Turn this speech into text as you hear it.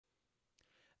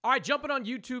All right, jumping on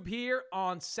YouTube here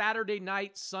on Saturday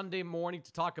night, Sunday morning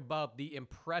to talk about the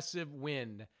impressive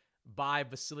win by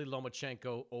Vasyl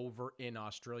Lomachenko over in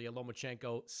Australia.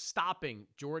 Lomachenko stopping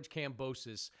George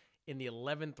Kambosos in the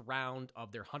 11th round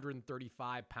of their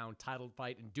 135-pound title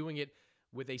fight and doing it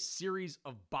with a series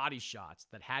of body shots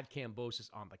that had Kambosos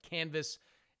on the canvas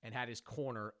and had his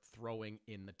corner throwing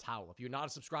in the towel. If you're not a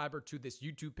subscriber to this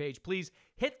YouTube page, please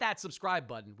hit that subscribe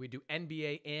button. We do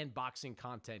NBA and boxing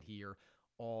content here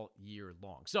all year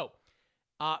long. So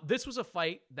this was a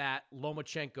fight that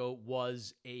Lomachenko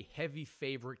was a heavy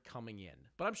favorite coming in.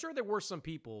 But I'm sure there were some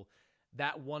people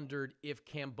that wondered if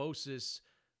Kambosos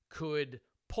could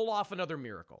pull off another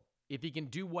miracle, if he can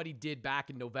do what he did back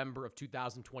in November of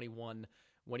 2021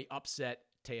 when he upset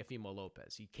Teofimo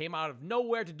Lopez. He came out of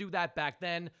nowhere to do that back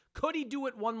then. Could he do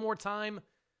it one more time?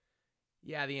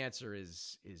 Yeah, the answer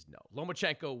is no.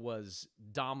 Lomachenko was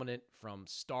dominant from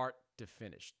start to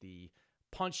finish. The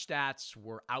punch stats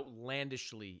were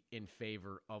outlandishly in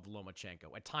favor of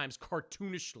Lomachenko, at times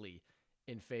cartoonishly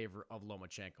in favor of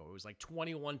Lomachenko. It was like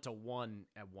 21-1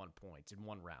 at one point in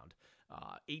one round.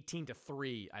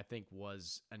 18-3, I think,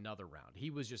 was another round.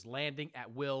 He was just landing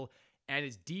at will, and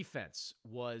his defense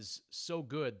was so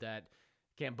good that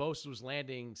Kambosos was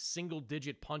landing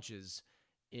single-digit punches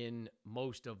in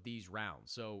most of these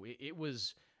rounds. So it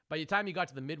was, by the time you got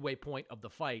to the midway point of the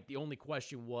fight, the only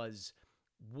question was,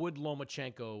 would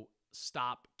Lomachenko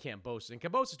stop Kambosos? And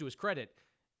Kambosos, to his credit,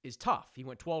 is tough. He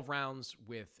went 12 rounds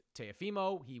with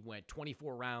Teofimo. He went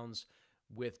 24 rounds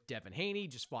with Devin Haney,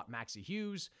 just fought Maxie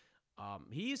Hughes.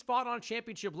 He's fought on a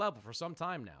championship level for some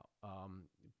time now.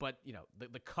 But, you know,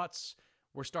 the cuts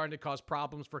were starting to cause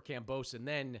problems for Kambosos. And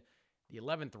then the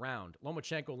 11th round,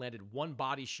 Lomachenko landed one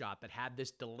body shot that had this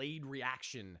delayed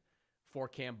reaction for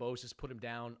Kambosos, put him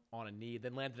down on a knee,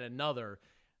 then landed another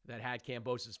that had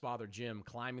Kambosos' father, Jim,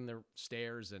 climbing the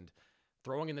stairs and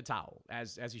throwing in the towel,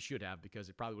 as he should have, because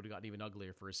it probably would have gotten even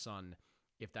uglier for his son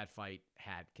if that fight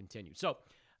had continued. So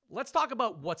let's talk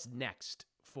about what's next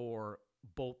for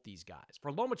both these guys.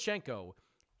 For Lomachenko,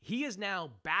 he is now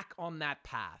back on that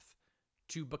path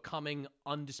to becoming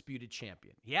undisputed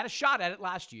champion. He had a shot at it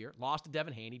last year, lost to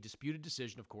Devin Haney, disputed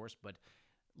decision, of course, but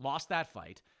lost that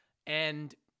fight.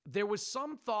 And there was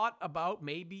some thought about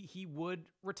maybe he would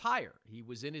retire. He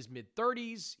was in his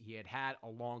mid-30s. He had had a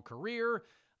long career.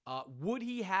 Would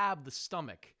he have the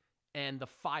stomach and the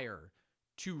fire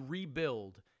to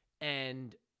rebuild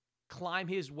and climb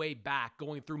his way back,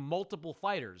 going through multiple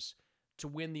fighters to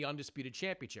win the undisputed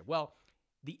championship? Well,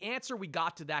 the answer we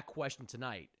got to that question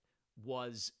tonight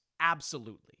was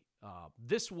absolutely.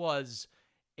 This was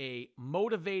a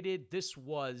motivated, this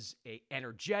was a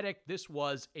energetic, this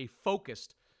was a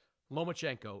focused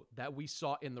Lomachenko that we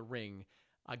saw in the ring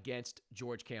against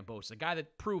George Kambosos, a guy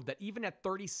that proved that even at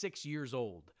 36 years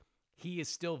old, he is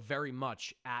still very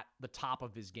much at the top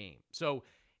of his game. So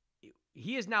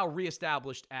he is now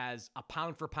reestablished as a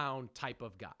pound-for-pound type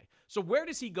of guy. So where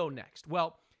does he go next?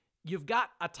 Well, you've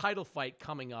got a title fight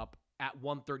coming up at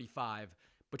 135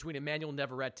 between Emmanuel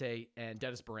Navarrete and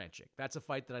Denis Beranchyk. That's a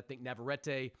fight that I think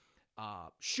Navarrete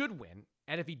should win,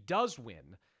 and if he does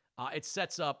win, it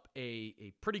sets up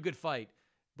a pretty good fight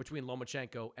between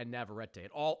Lomachenko and Navarrete, an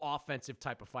all-offensive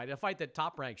type of fight, a fight that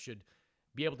Top Rank should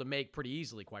be able to make pretty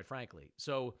easily, quite frankly.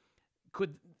 So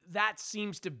that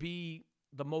seems to be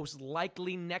the most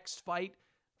likely next fight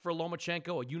for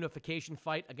Lomachenko, a unification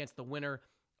fight against the winner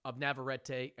of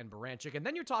Navarrete and Beranchyk. And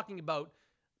then you're talking about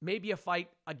maybe a fight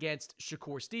against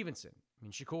Shakur Stevenson. I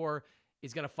mean, Shakur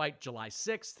is going to fight July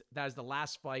 6th. That is the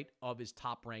last fight of his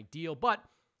top-ranked deal, but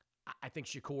I think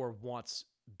Shakur wants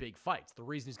big fights. The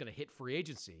reason he's going to hit free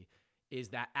agency is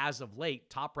that as of late,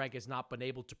 Top Rank has not been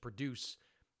able to produce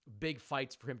big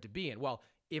fights for him to be in. Well,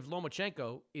 if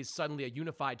Lomachenko is suddenly a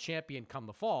unified champion come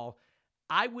the fall,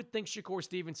 I would think Shakur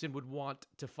Stevenson would want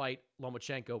to fight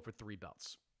Lomachenko for 3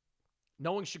 belts.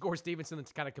 Knowing Shakur Stevenson, the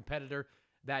kind of competitor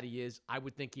that he is, I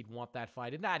would think he'd want that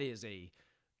fight. And that is a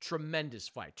tremendous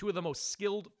fight. Two of the most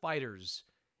skilled fighters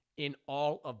in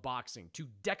all of boxing. Two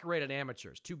decorated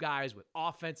amateurs. Two guys with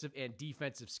offensive and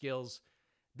defensive skills.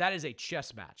 That is a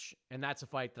chess match. And that's a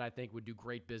fight that I think would do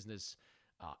great business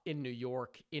in New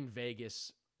York, in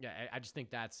Vegas. Yeah, I just think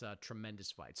that's a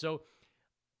tremendous fight. So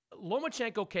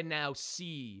Lomachenko can now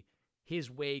see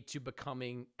his way to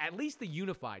becoming at least the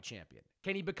unified champion.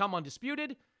 Can he become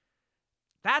undisputed?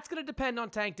 That's going to depend on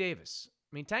Tank Davis.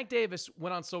 I mean, Tank Davis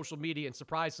went on social media and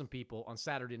surprised some people on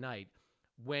Saturday night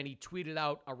when he tweeted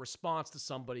out a response to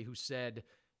somebody who said,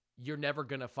 "You're never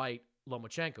going to fight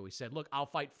Lomachenko." He said, "Look, I'll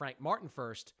fight Frank Martin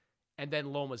first, and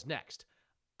then Loma's next."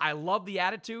 I love the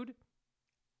attitude.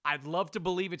 I'd love to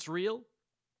believe it's real.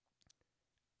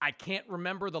 I can't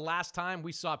remember the last time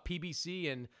we saw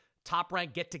PBC and Top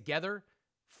Rank get together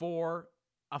for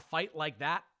a fight like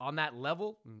that on that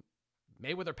level.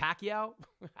 Mayweather-Pacquiao,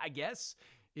 I guess,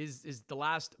 is the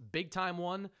last big-time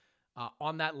one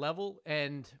on that level.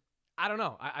 And I don't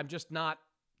know. I'm just not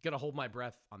going to hold my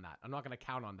breath on that. I'm not going to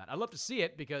count on that. I'd love to see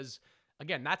it because,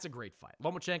 again, that's a great fight.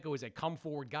 Lomachenko is a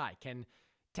come-forward guy. Can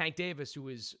Tank Davis, who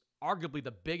is arguably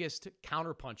the biggest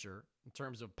counterpuncher in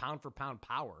terms of pound-for-pound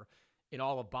power in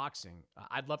all of boxing,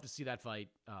 I'd love to see that fight.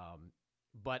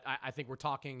 But I think we're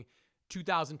talking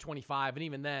 2025, and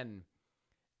even then,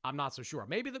 I'm not so sure.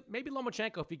 Maybe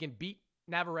Lomachenko, if he can beat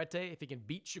Navarrete, if he can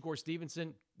beat Shakur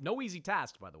Stevenson, no easy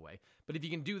task, by the way. But if he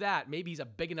can do that, maybe he's a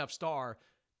big enough star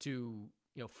to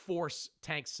force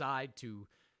Tank's side to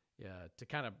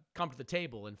kind of come to the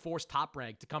table and force Top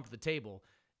Rank to come to the table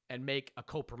and make a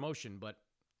co-promotion. But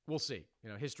we'll see.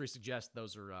 History suggests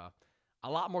those are a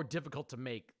lot more difficult to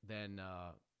make than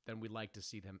we'd like to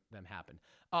see them happen.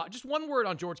 Just one word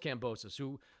on George Kambosos,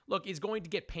 who, look, is going to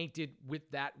get painted with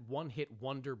that one-hit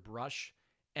wonder brush.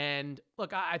 And,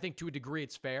 look, I think to a degree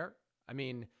it's fair. I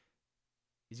mean,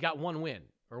 he's got one win,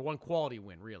 or one quality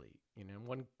win, really.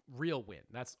 One real win.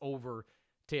 That's over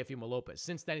Teofimo Lopez.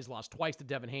 Since then, he's lost twice to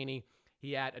Devin Haney.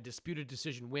 He had a disputed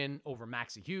decision win over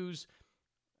Maxie Hughes.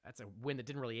 That's a win that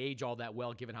didn't really age all that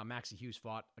well, given how Maxie Hughes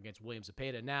fought against William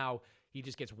Zepeda. Now he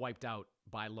just gets wiped out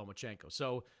by Lomachenko.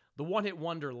 So the one-hit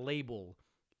wonder label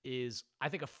is, I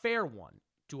think, a fair one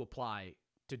to apply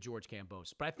to George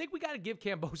Kambosos. But I think we got to give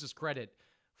Kambosos credit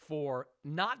for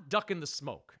not ducking the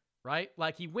smoke, right?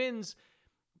 Like, he wins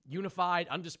unified,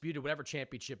 undisputed, whatever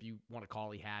championship you want to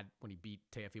call he had when he beat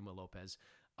Teofimo Lopez.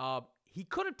 He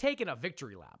could have taken a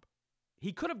victory lap.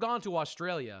 He could have gone to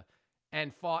Australia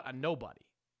and fought a nobody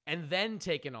and then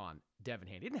taken on Devin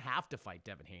Haney. He didn't have to fight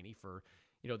Devin Haney for,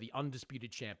 the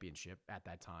undisputed championship at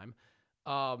that time.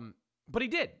 But he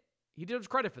did. He deserves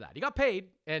credit for that. He got paid.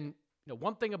 And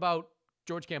one thing about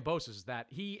George Kambosos is that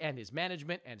he and his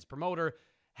management and his promoter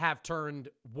have turned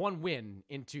one win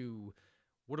into,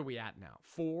 what are we at now?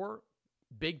 4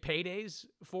 big paydays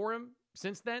for him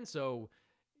since then. So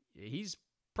he's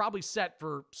probably set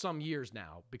for some years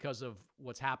now because of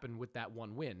what's happened with that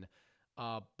one win.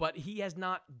 But he has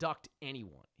not ducked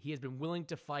anyone. He has been willing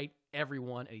to fight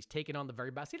everyone, and he's taken on the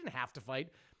very best. He didn't have to fight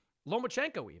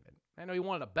Lomachenko even. I know he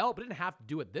wanted a belt, but didn't have to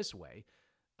do it this way.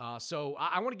 So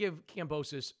I want to give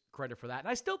Kambosos credit for that. And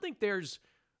I still think there's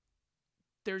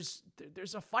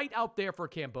a fight out there for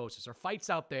Kambosos, or fights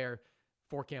out there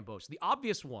for Kambosos. The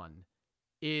obvious one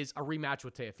is a rematch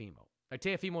with Teofimo. Like,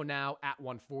 Teofimo now at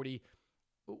 140.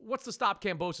 What's to stop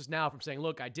Kambosos now from saying,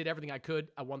 look, I did everything I could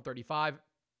at 135.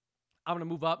 I'm going to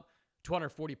move up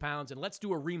 240 pounds, and let's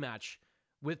do a rematch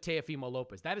with Teofimo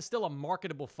Lopez. That is still a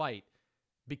marketable fight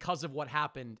because of what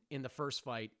happened in the first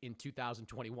fight in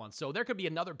 2021. So there could be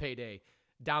another payday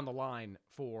down the line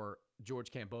for George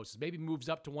Kambosos. Maybe moves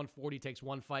up to 140, takes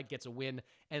one fight, gets a win,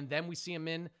 and then we see him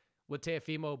in with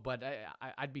Teofimo. But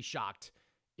I'd be shocked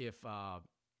if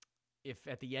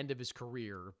at the end of his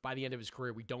career, by the end of his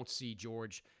career, we don't see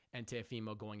George and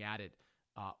Teofimo going at it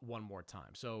one more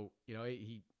time. So,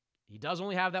 he does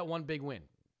only have that one big win.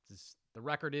 The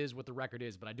record is what the record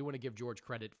is, but I do want to give George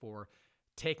credit for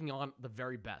taking on the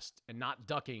very best and not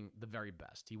ducking the very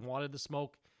best. He wanted the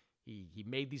smoke. He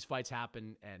made these fights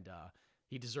happen, and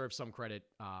he deserves some credit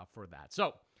for that.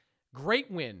 So, great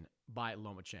win by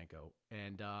Lomachenko,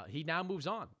 and he now moves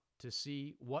on to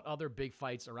see what other big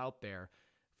fights are out there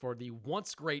for the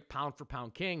once great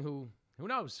pound-for-pound king who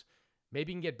knows,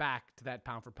 maybe he can get back to that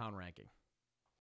pound-for-pound ranking.